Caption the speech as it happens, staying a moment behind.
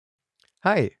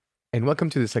Hi, and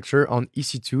welcome to this lecture on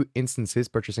EC2 instances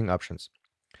purchasing options.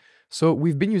 So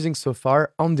we've been using so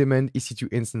far on-demand EC2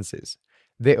 instances.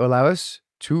 They allow us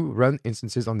to run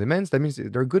instances on demand. That means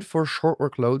they're good for short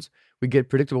workloads. We get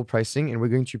predictable pricing and we're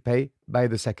going to pay by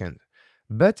the second.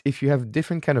 But if you have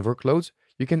different kind of workloads,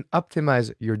 you can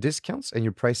optimize your discounts and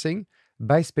your pricing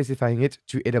by specifying it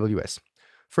to AWS.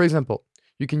 For example,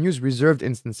 you can use reserved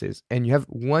instances and you have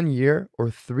 1 year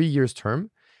or 3 years term,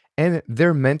 and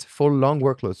they're meant for long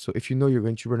workloads. So if you know you're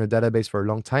going to run a database for a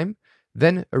long time,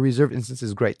 then a reserved instance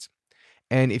is great.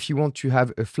 And if you want to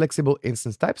have a flexible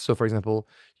instance type, so for example,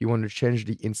 you want to change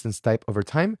the instance type over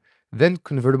time, then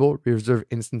convertible reserved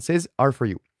instances are for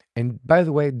you. And by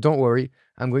the way, don't worry,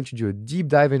 I'm going to do a deep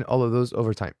dive in all of those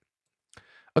over time.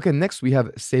 Okay, next we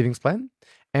have savings plan.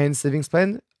 And savings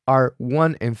plan are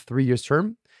 1 and 3 years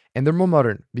term, and they're more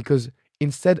modern because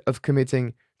instead of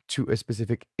committing to a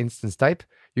specific instance type,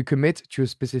 you commit to a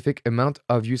specific amount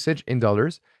of usage in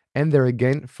dollars, and they're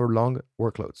again for long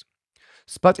workloads.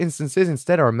 Spot instances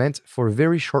instead are meant for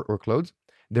very short workloads.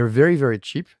 They're very, very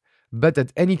cheap, but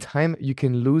at any time you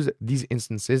can lose these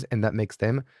instances and that makes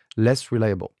them less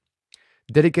reliable.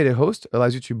 Dedicated host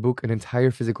allows you to book an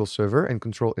entire physical server and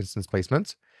control instance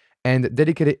placement. And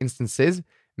dedicated instances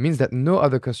means that no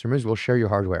other customers will share your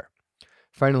hardware.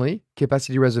 Finally,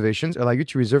 capacity reservations allow you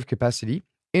to reserve capacity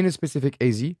in a specific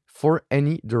AZ for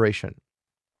any duration.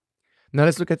 Now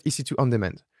let's look at EC2 on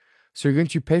demand. So you're going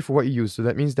to pay for what you use. So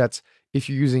that means that if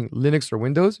you're using Linux or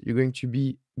Windows, you're going to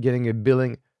be getting a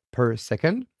billing per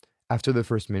second after the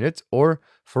first minute, or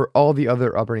for all the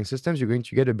other operating systems, you're going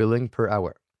to get a billing per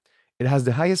hour. It has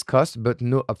the highest cost, but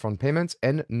no upfront payments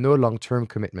and no long-term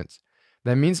commitments.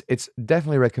 That means it's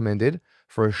definitely recommended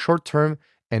for a short-term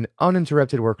and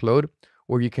uninterrupted workload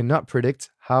where you cannot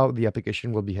predict how the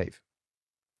application will behave.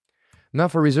 Now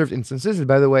for reserved instances, and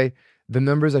by the way, the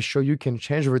numbers I show you can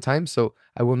change over time, so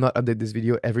I will not update this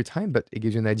video every time, but it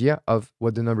gives you an idea of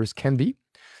what the numbers can be.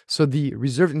 So the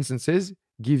reserved instances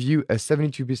give you a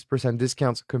 72%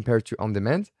 discount compared to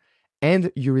on-demand,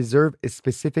 and you reserve a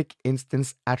specific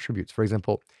instance attribute. For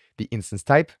example, the instance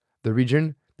type, the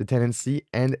region, the tenancy,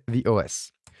 and the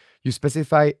OS. You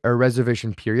specify a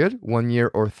reservation period, 1 year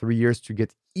or 3 years to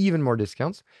get even more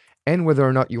discounts, and whether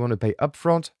or not you want to pay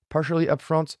upfront, partially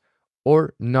upfront,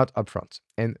 or not upfront.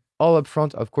 And all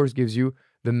upfront, of course, gives you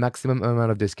the maximum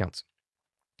amount of discounts.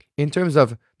 In terms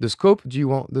of the scope, do you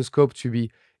want the scope to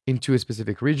be into a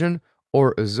specific region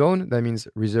or a zone? That means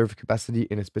reserved capacity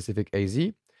in a specific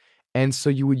AZ. And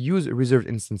so you would use reserved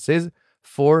instances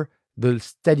for the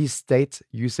steady state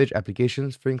usage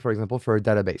applications, for example, for a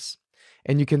database.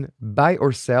 And you can buy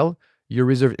or sell your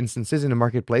reserved instances in a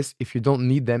marketplace if you don't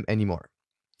need them anymore.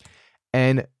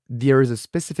 And there is a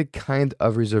specific kind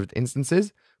of reserved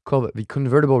instances called the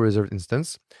convertible reserved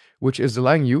instance, which is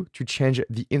allowing you to change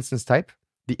the instance type,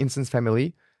 the instance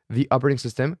family, the operating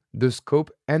system, the scope,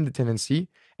 and the tenancy.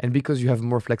 And because you have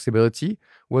more flexibility,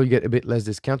 well, you get a bit less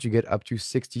discount. You get up to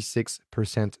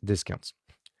 66% discounts.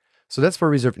 So that's for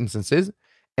reserved instances.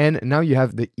 And now you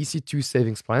have the EC2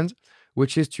 savings plans,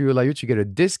 which is to allow you to get a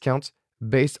discount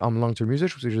based on long-term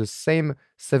usage, which is the same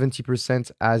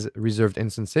 70% as reserved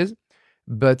instances.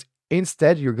 But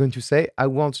instead, you're going to say, I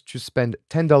want to spend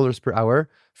 $10 per hour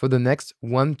for the next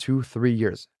 1 to 3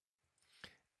 years.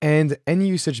 And any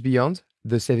usage beyond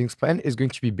the savings plan is going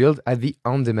to be billed at the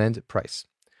on-demand price.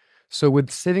 So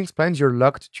with savings plans, you're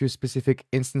locked to a specific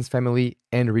instance family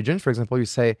and region. For example, you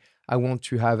say, I want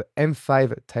to have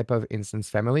M5 type of instance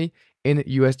family in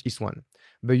US East 1.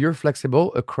 But you're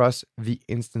flexible across the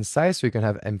instance size, so you can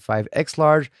have M5 X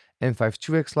large, M5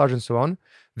 2X large, and so on.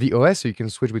 The OS, so you can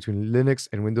switch between Linux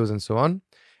and Windows and so on.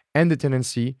 And the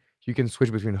tenancy, you can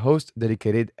switch between host,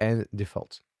 dedicated, and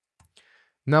default.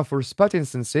 Now for spot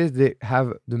instances, they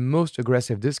have the most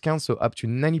aggressive discounts, so up to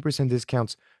 90%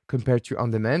 discounts compared to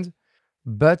on-demand.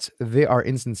 But they are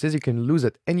instances you can lose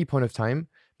at any point of time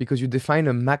because you define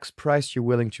a max price you're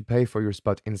willing to pay for your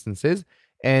spot instances.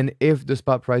 And if the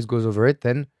spot price goes over it,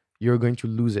 then you're going to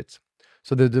lose it.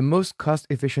 So they're the most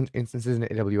cost-efficient instances in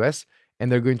AWS,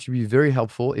 and they're going to be very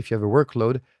helpful if you have a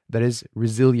workload that is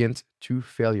resilient to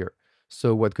failure.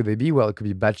 So what could they be? Well, it could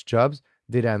be batch jobs,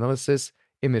 data analysis,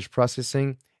 image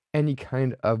processing, any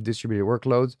kind of distributed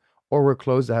workloads, or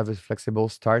workloads that have a flexible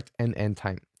start and end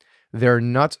time. They're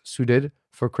not suited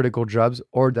for critical jobs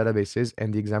or databases,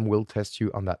 and the exam will test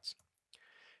you on that.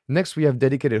 Next, we have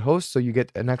dedicated hosts, so you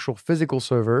get an actual physical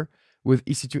server with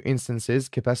EC2 instances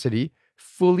capacity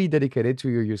fully dedicated to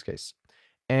your use case.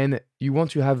 And you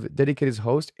want to have dedicated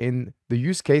host in the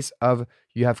use case of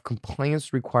you have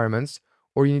compliance requirements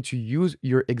or you need to use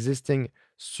your existing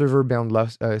server-bound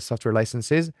software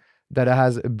licenses that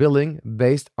has a billing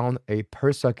based on a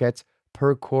per socket,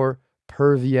 per core,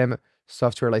 per VM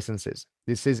software licenses.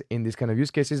 This is in these kind of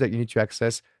use cases that you need to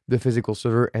access the physical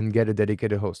server and get a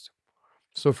dedicated host.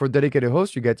 So for dedicated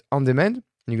hosts, you get on demand,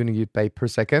 you're going to get paid per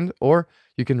second, or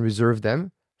you can reserve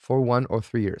them for 1 or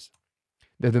 3 years.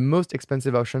 They're the most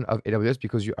expensive option of AWS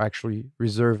because you actually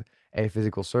reserve a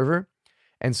physical server.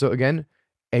 And so again,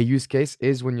 a use case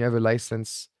is when you have a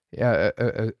license,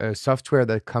 a software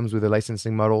that comes with a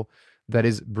licensing model that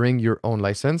is bring your own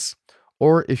license,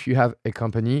 or if you have a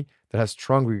company that has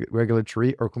strong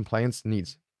regulatory or compliance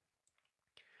needs.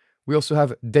 We also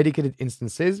have dedicated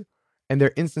instances, and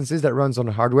they're instances that runs on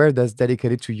hardware that's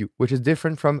dedicated to you, which is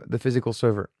different from the physical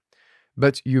server.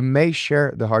 But you may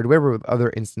share the hardware with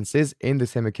other instances in the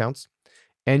same accounts,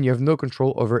 and you have no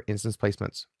control over instance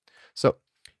placements. So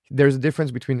there's a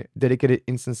difference between dedicated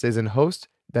instances and host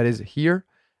that is here.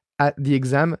 At the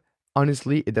exam,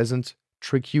 honestly, it doesn't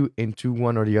trick you into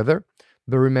one or the other.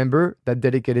 But remember that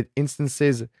dedicated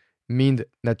instances mean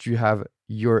that you have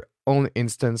your own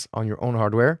instance on your own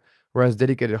hardware, whereas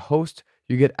dedicated host,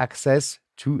 you get access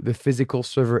to the physical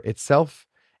server itself,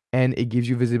 and it gives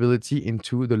you visibility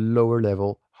into the lower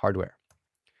level hardware.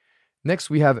 Next,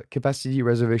 we have capacity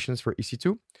reservations for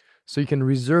EC2. So you can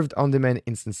reserve on-demand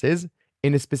instances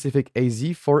in a specific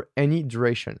AZ for any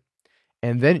duration.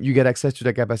 And then you get access to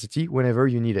the capacity whenever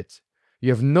you need it.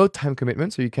 You have no time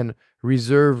commitment, so you can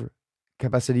reserve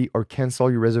capacity or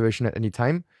cancel your reservation at any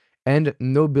time, and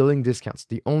no billing discounts.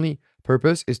 The only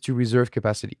purpose is to reserve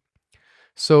capacity.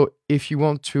 So if you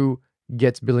want to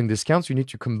get billing discounts, you need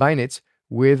to combine it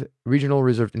with regional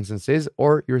reserved instances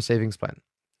or your savings plan.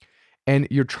 And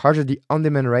you're charged at the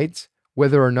on-demand rate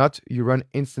whether or not you run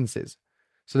instances.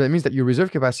 So that means that your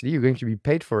reserve capacity, you're going to be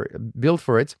paid for it, billed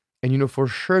for it, and you know for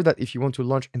sure that if you want to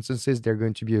launch instances, they're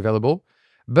going to be available.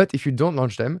 But if you don't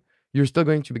launch them, you're still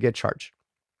going to get charged.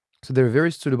 So they're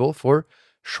very suitable for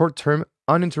short-term,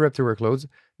 uninterrupted workloads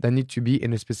that need to be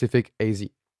in a specific AZ.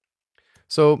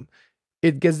 So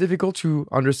it gets difficult to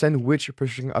understand which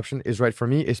purchasing option is right for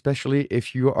me, especially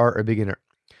if you are a beginner.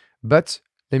 But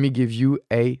let me give you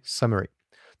a summary.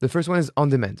 The first one is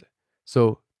on-demand.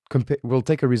 So we'll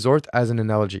take a resort as an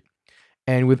analogy.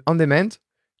 And with on-demand,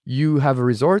 you have a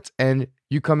resort and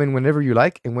you come in whenever you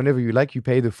like, and whenever you like, you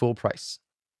pay the full price.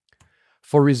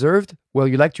 For reserved, well,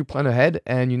 you like to plan ahead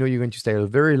and you know you're going to stay a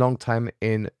very long time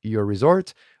in your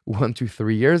resort, 1 to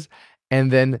 3 years,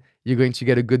 and then you're going to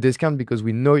get a good discount because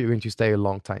we know you're going to stay a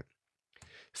long time.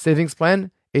 Savings plan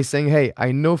is saying, hey,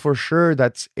 I know for sure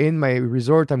that in my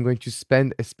resort, I'm going to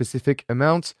spend a specific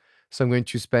amount. So I'm going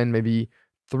to spend maybe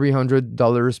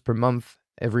 $300 per month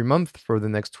every month for the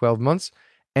next 12 months.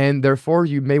 And therefore,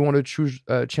 you may want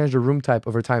to change the room type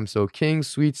over time. So king,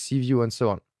 suite, sea view, and so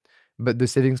on. But the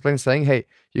savings plan is saying, hey,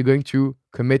 you're going to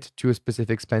commit to a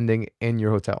specific spending in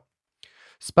your hotel.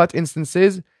 Spot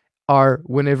instances are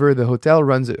whenever the hotel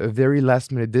runs a very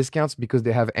last minute discounts because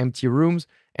they have empty rooms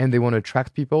and they want to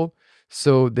attract people.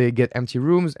 So they get empty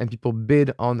rooms and people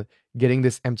bid on getting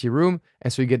this empty room.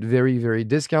 And so you get very, very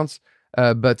discounts.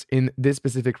 But in this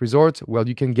specific resort, well,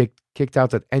 you can get kicked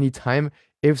out at any time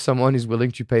if someone is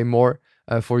willing to pay more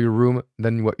for your room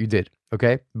than what you did.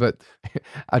 Okay. But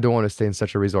I don't want to stay in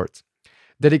such a resort.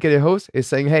 Dedicated host is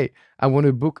saying, hey, I want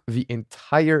to book the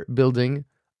entire building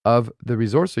of the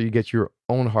resort. So you get your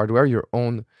own hardware, your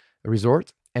own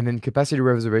resort. And then capacity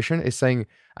reservation is saying,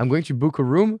 I'm going to book a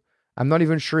room. I'm not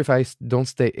even sure if I don't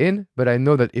stay in, but I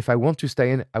know that if I want to stay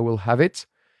in, I will have it.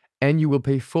 And you will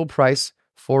pay full price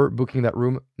for booking that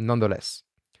room nonetheless.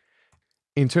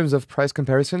 In terms of price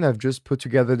comparison, I've just put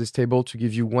together this table to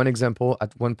give you one example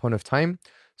at one point of time.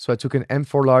 So I took an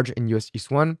M4 large in US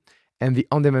East 1, and the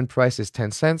on-demand price is 10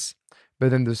 cents.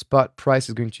 But then the spot price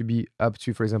is going to be up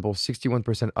to, for example,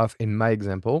 61% off in my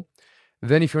example.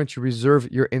 Then if you want to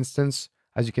reserve your instance,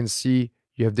 as you can see,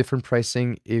 you have different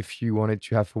pricing if you wanted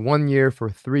to have for 1 year, for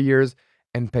 3 years,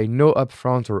 and pay no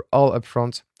upfront or all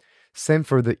upfront. Same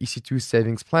for the EC2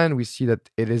 savings plan. We see that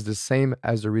it is the same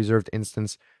as the reserved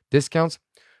instance discounts.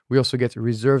 We also get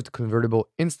reserved convertible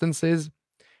instances,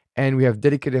 and we have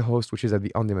dedicated host, which is at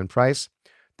the on-demand price.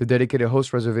 The dedicated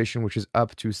host reservation, which is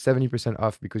up to 70%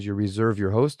 off because you reserve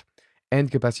your host,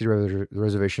 and capacity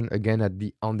reservation, again, at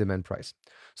the on-demand price.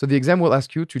 So the exam will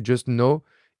ask you to just know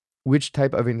which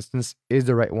type of instance is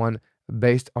the right one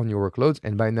based on your workloads.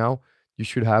 And by now, you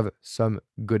should have some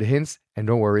good hints. And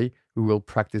don't worry, we will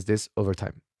practice this over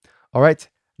time. All right,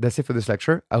 that's it for this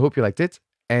lecture. I hope you liked it,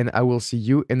 and I will see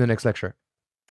you in the next lecture.